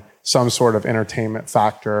on some sort of entertainment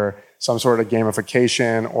factor some sort of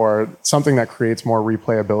gamification or something that creates more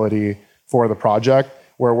replayability for the project,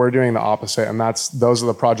 where we're doing the opposite. And those are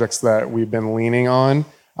the projects that we've been leaning on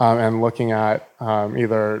and looking at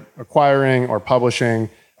either acquiring or publishing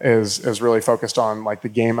is really focused on like the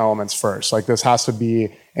game elements first. Like this has to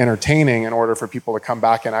be entertaining in order for people to come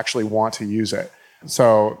back and actually want to use it.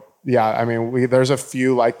 So yeah, I mean, there's a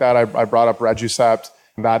few like that. I brought up Regicept.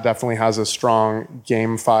 That definitely has a strong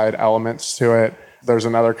gamified elements to it. There's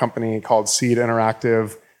another company called Seed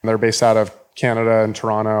Interactive. They're based out of Canada and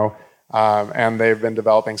Toronto. And they've been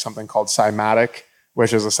developing something called Cymatic,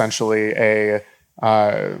 which is essentially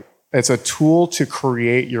it's a tool to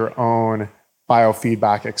create your own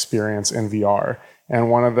biofeedback experience in VR.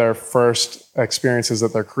 And one of their first experiences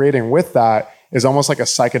that they're creating with that is almost like a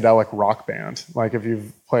psychedelic rock band. Like if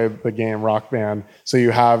you've played the game Rock Band, so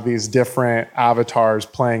you have these different avatars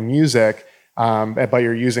playing music, but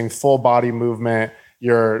you're using full body movement.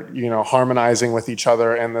 You're, harmonizing with each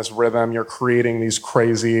other in this rhythm. You're creating these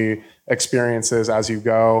crazy experiences as you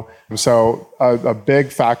go. And so a big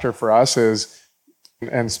factor for us is,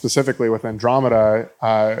 and specifically with Andromeda,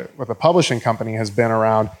 with a publishing company, has been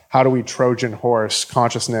around how do we Trojan horse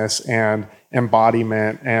consciousness and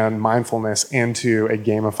embodiment and mindfulness into a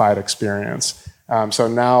gamified experience. So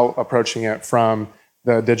now approaching it from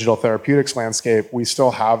the digital therapeutics landscape, we still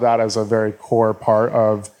have that as a very core part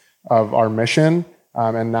of our mission.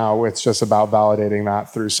 And now it's just about validating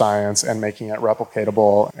that through science and making it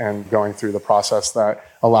replicatable and going through the process that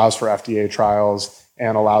allows for FDA trials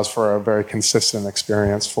and allows for a very consistent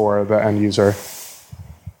experience for the end user.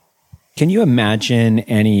 Can you imagine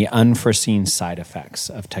any unforeseen side effects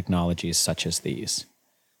of technologies such as these?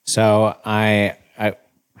 So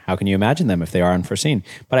how can you imagine them if they are unforeseen?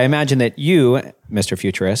 But I imagine that you, Mr.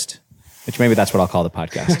 Futurist, which maybe that's what I'll call the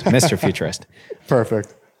podcast, Mr. Futurist.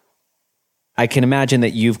 Perfect. I can imagine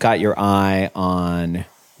that you've got your eye on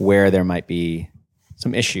where there might be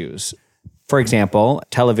some issues. For example,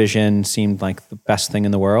 television seemed like the best thing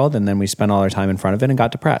in the world, and then we spent all our time in front of it and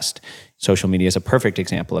got depressed. Social media is a perfect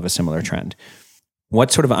example of a similar trend.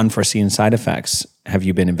 What sort of unforeseen side effects have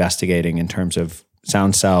you been investigating in terms of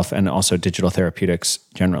SoundSelf and also digital therapeutics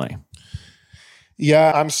generally?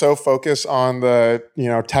 Yeah, I'm so focused on the,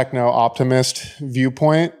 techno-optimist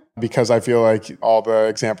viewpoint, because I feel like all the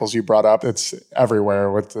examples you brought up, it's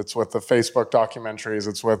everywhere. It's with the Facebook documentaries,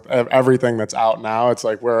 it's with everything that's out now. It's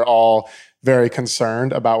like we're all very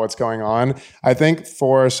concerned about what's going on. I think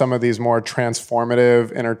for some of these more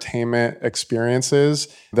transformative entertainment experiences,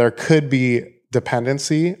 there could be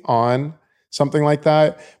dependency on something like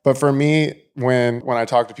that. But for me, when I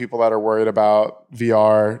talk to people that are worried about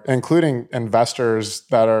VR, including investors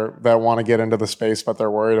that want to get into the space but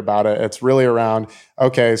they're worried about it, it's really around,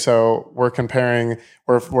 okay, so we're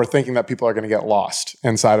thinking that people are going to get lost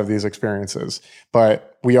inside of these experiences.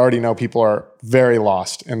 But we already know people are very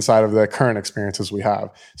lost inside of the current experiences we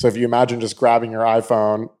have. So if you imagine just grabbing your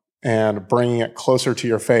iPhone and bringing it closer to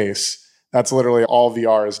your face, that's literally all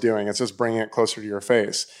VR is doing. It's just bringing it closer to your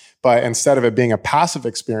face. But instead of it being a passive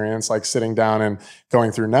experience, like sitting down and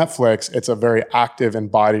going through Netflix, it's a very active,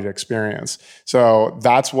 embodied experience. So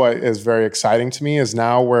that's what is very exciting to me, is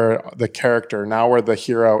now we're the character, now we're the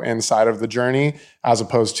hero inside of the journey, as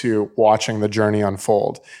opposed to watching the journey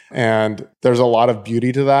unfold. And there's a lot of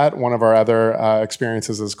beauty to that. One of our other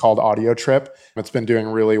experiences is called Audio Trip. It's been doing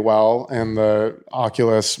really well in the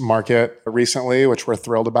Oculus market recently, which we're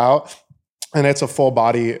thrilled about. And it's a full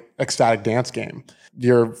body ecstatic dance game.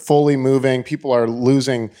 You're fully moving. People are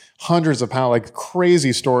losing hundreds of pounds, like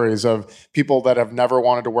crazy stories of people that have never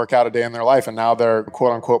wanted to work out a day in their life. And now they're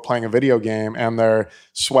quote unquote playing a video game and they're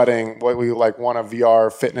sweating what we won a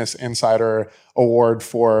VR Fitness Insider award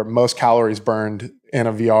for most calories burned in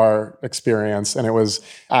a VR experience. And it was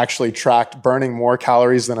actually tracked burning more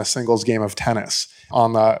calories than a singles game of tennis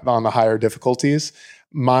on the higher difficulties.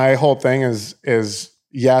 My whole thing is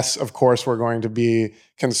yes, of course, we're going to be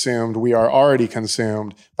consumed. We are already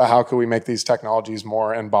consumed, but how can we make these technologies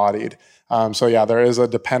more embodied? So yeah, there is a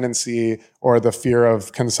dependency or the fear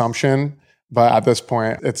of consumption, but at this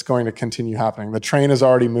point, it's going to continue happening. The train is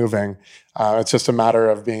already moving. It's just a matter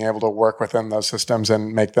of being able to work within those systems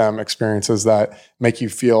and make them experiences that make you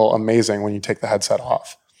feel amazing when you take the headset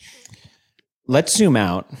off. Let's zoom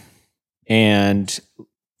out and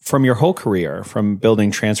from your whole career, from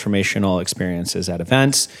building transformational experiences at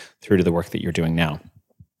events through to the work that you're doing now,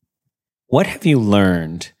 what have you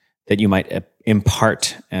learned that you might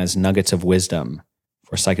impart as nuggets of wisdom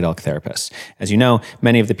for psychedelic therapists? As you know,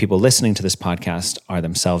 many of the people listening to this podcast are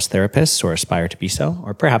themselves therapists or aspire to be so,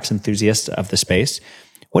 or perhaps enthusiasts of the space.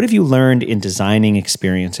 What have you learned in designing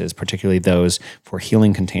experiences, particularly those for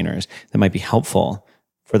healing containers, that might be helpful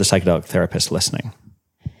for the psychedelic therapist listening?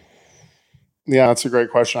 Yeah, that's a great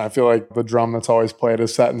question. I feel like the drum that's always played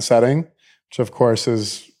is set and setting, which of course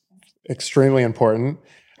is extremely important.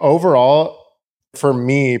 Overall, for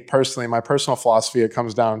me personally, my personal philosophy, it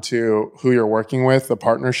comes down to who you're working with, the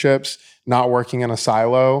partnerships, not working in a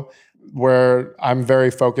silo, where I'm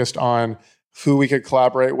very focused on who we could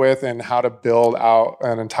collaborate with and how to build out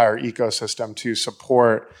an entire ecosystem to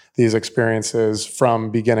support these experiences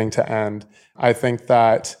from beginning to end. I think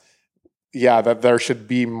that, that there should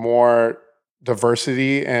be more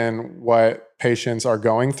diversity in what patients are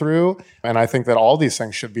going through. And I think that all these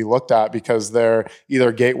things should be looked at because they're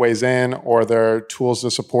either gateways in or they're tools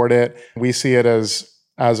to support it. We see it as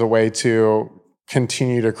a way to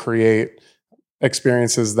continue to create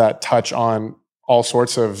experiences that touch on all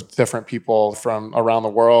sorts of different people from around the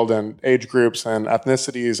world and age groups and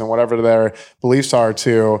ethnicities and whatever their beliefs are,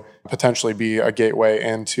 to potentially be a gateway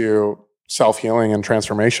into self-healing and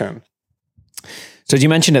transformation. So as you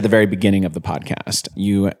mentioned at the very beginning of the podcast,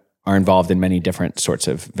 you are involved in many different sorts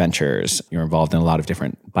of ventures. You're involved in a lot of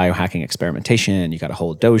different biohacking experimentation. You got a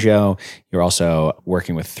whole dojo. You're also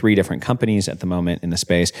working with 3 different companies at the moment in the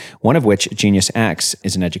space, one of which, Genius X,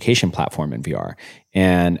 is an education platform in VR.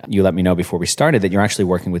 And you let me know before we started that you're actually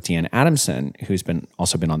working with Deanne Adamson, who's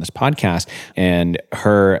also been on this podcast, and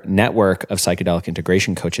her network of psychedelic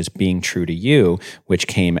integration coaches, Being True to You, which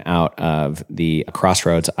came out of the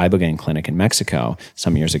Crossroads Ibogaine Clinic in Mexico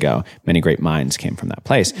some years ago. Many great minds came from that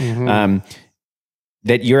place.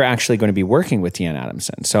 That you're actually going to be working with Deanne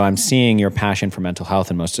Adamson. So I'm seeing your passion for mental health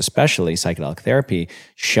and most especially psychedelic therapy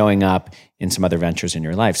showing up in some other ventures in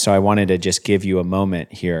your life. So I wanted to just give you a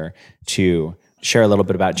moment here to share a little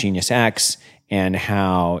bit about Genius X and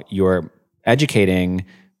how you're educating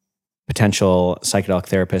potential psychedelic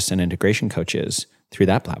therapists and integration coaches through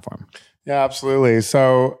that platform. Yeah, absolutely.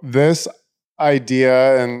 So this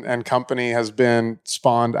idea and company has been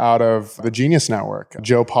spawned out of the Genius Network.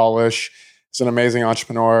 Joe Polish is an amazing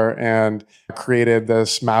entrepreneur and created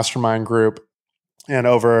this mastermind group. And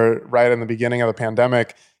right in the beginning of the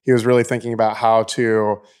pandemic, he was really thinking about how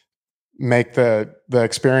to make the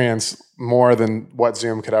experience more than what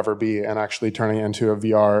Zoom could ever be and actually turning it into a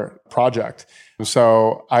VR project.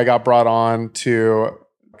 So I got brought on to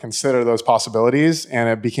consider those possibilities, and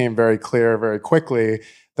it became very clear very quickly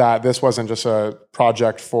that this wasn't just a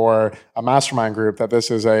project for a mastermind group, that this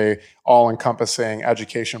is a all-encompassing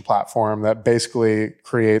education platform that basically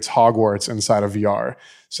creates Hogwarts inside of VR.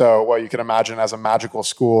 So what you can imagine as a magical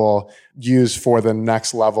school used for the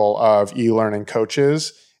next level of e-learning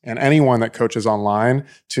coaches and anyone that coaches online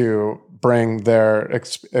to bring their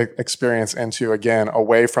experience into, again,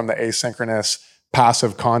 away from the asynchronous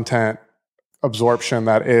passive content absorption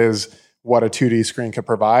that is what a 2D screen could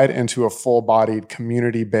provide, into a full-bodied,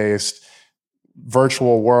 community-based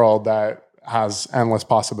virtual world that has endless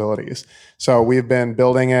possibilities. So we've been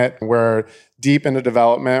building it. We're deep into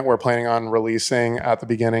development. We're planning on releasing at the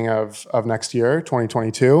beginning of next year,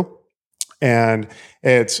 2022. And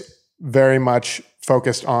it's very much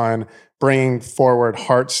focused on bringing forward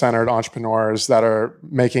heart-centered entrepreneurs that are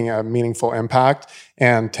making a meaningful impact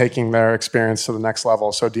and taking their experience to the next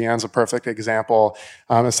level. So Deanne's a perfect example.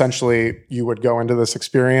 Essentially, you would go into this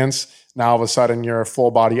experience. Now, all of a sudden, you're a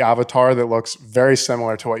full-body avatar that looks very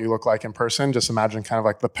similar to what you look like in person. Just imagine kind of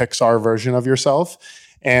like the Pixar version of yourself.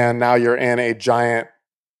 And now you're in a giant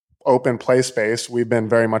open play space. We've been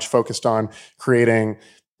very much focused on creating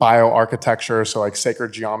bioarchitecture, so like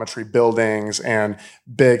sacred geometry buildings and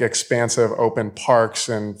big expansive open parks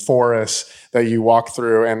and forests that you walk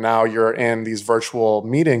through. And now you're in these virtual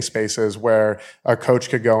meeting spaces where a coach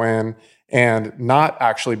could go in and not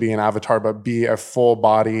actually be an avatar, but be a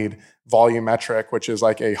full-bodied volumetric, which is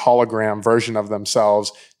like a hologram version of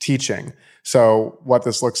themselves teaching. So what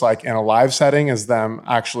this looks like in a live setting is them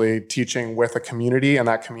actually teaching with a community, and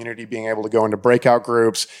that community being able to go into breakout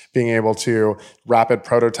groups, being able to rapid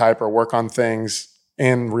prototype or work on things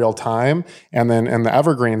in real time. And then in the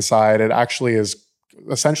evergreen side, it actually is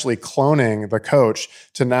essentially cloning the coach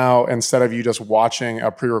to now, instead of you just watching a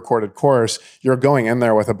pre-recorded course, you're going in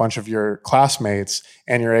there with a bunch of your classmates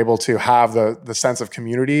and you're able to have the sense of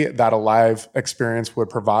community that a live experience would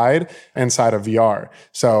provide inside of VR.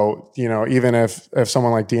 So, even if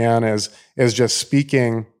someone like Deanne is just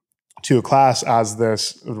speaking to a class as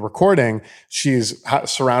this recording, she's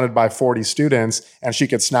surrounded by 40 students and she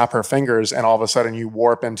could snap her fingers and all of a sudden you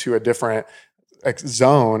warp into a different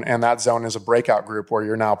zone, and that zone is a breakout group where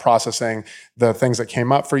you're now processing the things that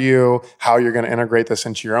came up for you, how you're going to integrate this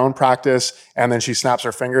into your own practice, and then she snaps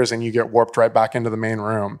her fingers and you get warped right back into the main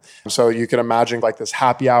room. So you can imagine like this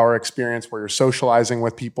happy hour experience where you're socializing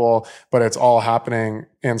with people, but it's all happening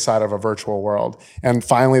inside of a virtual world. And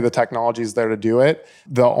finally, the technology is there to do it.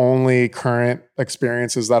 The only current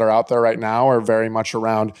experiences that are out there right now are very much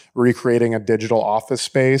around recreating a digital office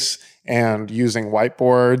space and using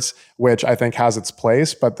whiteboards, which I think has its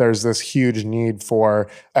place, but there's this huge need for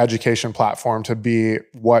education platform to be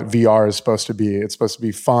what VR is supposed to be. It's supposed to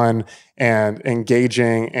be fun and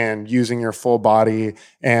engaging and using your full body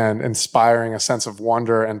and inspiring a sense of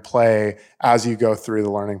wonder and play as you go through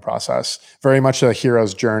the learning process. Very much a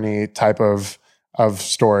hero's journey type of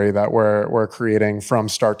story that we're creating from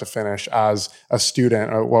start to finish as a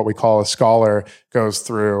student, or what we call a scholar, goes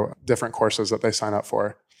through different courses that they sign up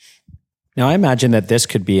for. Now, I imagine that this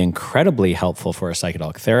could be incredibly helpful for a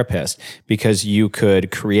psychedelic therapist because you could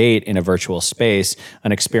create in a virtual space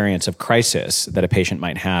an experience of crisis that a patient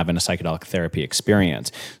might have in a psychedelic therapy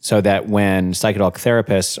experience, so that when psychedelic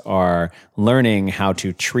therapists are learning how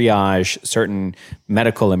to triage certain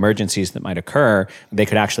medical emergencies that might occur, they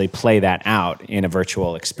could actually play that out in a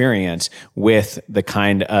virtual experience with the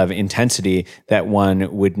kind of intensity that one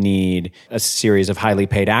would need a series of highly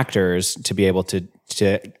paid actors to be able to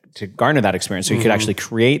garner that experience. So you could actually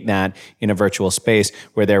create that in a virtual space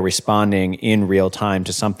where they're responding in real time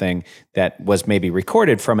to something that was maybe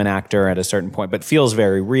recorded from an actor at a certain point, but feels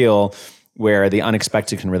very real, where the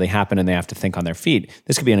unexpected can really happen and they have to think on their feet.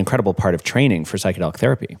 This could be an incredible part of training for psychedelic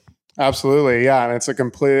therapy. Absolutely. Yeah. And it's a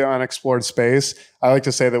completely unexplored space. I like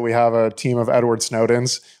to say that we have a team of Edward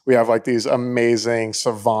Snowdens. We have like these amazing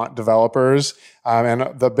savant developers.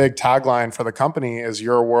 And the big tagline for the company is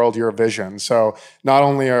your world, your vision. So not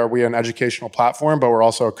only are we an educational platform, but we're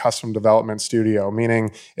also a custom development studio,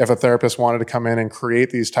 meaning if a therapist wanted to come in and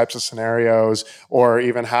create these types of scenarios, or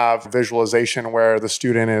even have visualization where the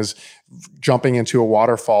student is jumping into a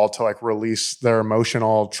waterfall to like release their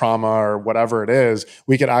emotional trauma or whatever it is,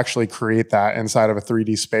 we could actually create that inside of a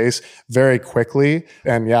 3D space very quickly.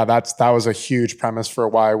 And yeah, that was a huge premise for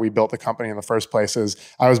why we built the company in the first place. Is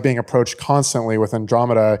I was being approached constantly with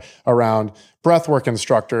Andromeda around breathwork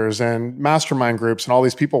instructors and mastermind groups and all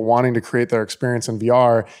these people wanting to create their experience in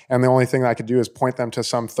VR. And the only thing that I could do is point them to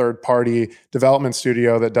some third-party development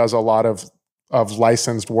studio that does a lot of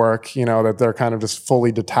licensed work, that they're kind of just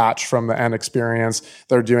fully detached from the end experience.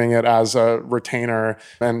 They're doing it as a retainer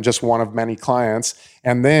and just one of many clients.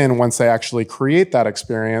 And then once they actually create that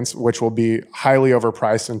experience, which will be highly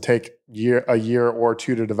overpriced and take a year or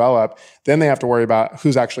two to develop, then they have to worry about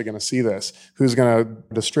who's actually going to see this, who's going to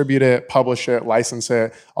distribute it, publish it, license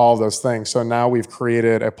it, all of those things. So now we've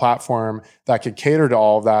created a platform that could cater to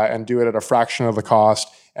all of that and do it at a fraction of the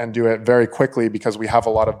cost and do it very quickly, because we have a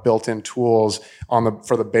lot of built-in tools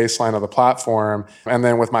for the baseline of the platform. And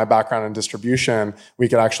then with my background in distribution, we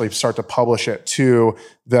could actually start to publish it to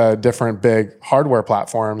the different big hardware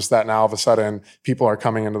platforms that now all of a sudden people are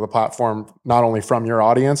coming into the platform, not only from your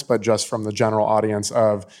audience, but just from the general audience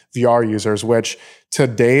of VR users, which to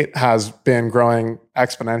date has been growing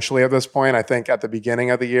exponentially at this point. I think at the beginning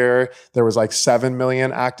of the year, there was like 7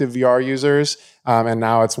 million active VR users. And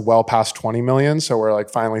now it's well past 20 million. So we're like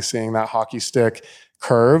finally seeing that hockey stick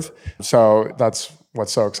curve. So that's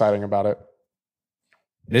what's so exciting about it.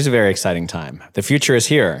 It is a very exciting time. The future is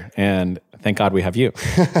here, and thank God we have you.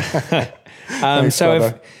 Thanks,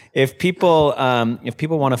 so if people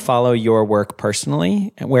want to follow your work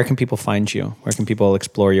personally, where can people find you? Where can people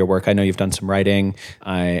explore your work? I know you've done some writing.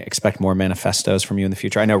 I expect more manifestos from you in the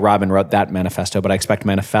future. I know Robin wrote that manifesto, but I expect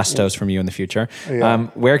manifestos from you in the future. Yeah.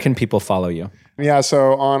 Where can people follow you? Yeah,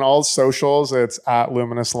 so on all socials, it's at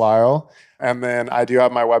Luminous Lyle. And then I do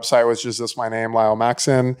have my website, which is just my name, Lyle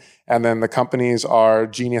Maxson. And then the companies are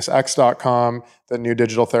geniusx.com. The new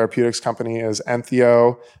digital therapeutics company is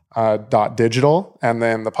entheo.digital. And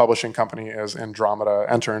then the publishing company is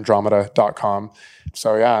enterandromeda.com.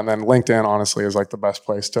 So yeah, and then LinkedIn, honestly, is like the best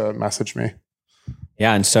place to message me.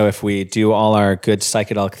 Yeah, and so if we do all our good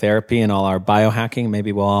psychedelic therapy and all our biohacking,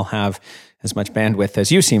 maybe we'll all have as much bandwidth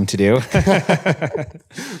as you seem to do.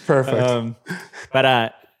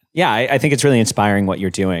 Perfect. Yeah, I think it's really inspiring what you're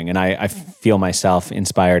doing. And I feel myself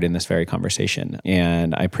inspired in this very conversation.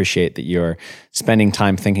 And I appreciate that you're spending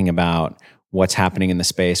time thinking about what's happening in the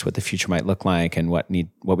space, what the future might look like, and what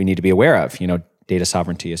we need to be aware of. Data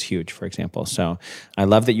sovereignty is huge, for example. So I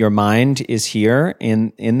love that your mind is here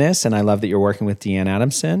in this, and I love that you're working with Deanne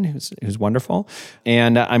Adamson, who's wonderful.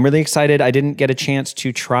 And I'm really excited. I didn't get a chance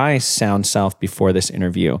to try SoundSelf before this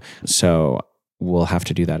interview. So we'll have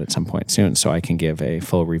to do that at some point soon so I can give a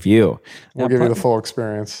full review. We'll give you the full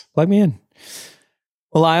experience. Plug me in.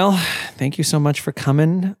 Well, Lyle, thank you so much for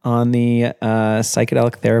coming on the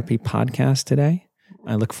Psychedelic Therapy podcast today.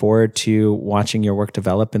 I look forward to watching your work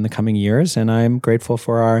develop in the coming years, and I'm grateful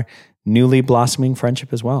for our newly blossoming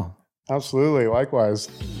friendship as well. Absolutely. Likewise.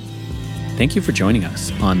 Thank you for joining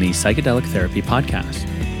us on the Psychedelic Therapy podcast.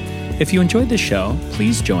 If you enjoyed this show,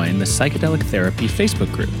 please join the Psychedelic Therapy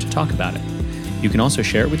Facebook group to talk about it. You can also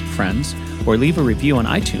share it with your friends or leave a review on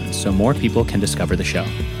iTunes so more people can discover the show.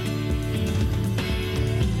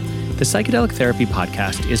 The Psychedelic Therapy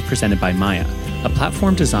podcast is presented by Maya, a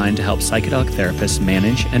platform designed to help psychedelic therapists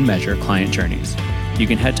manage and measure client journeys. You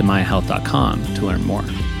can head to mayahealth.com to learn more.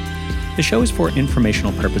 The show is for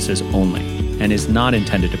informational purposes only and is not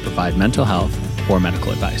intended to provide mental health or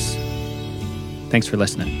medical advice. Thanks for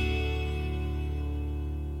listening.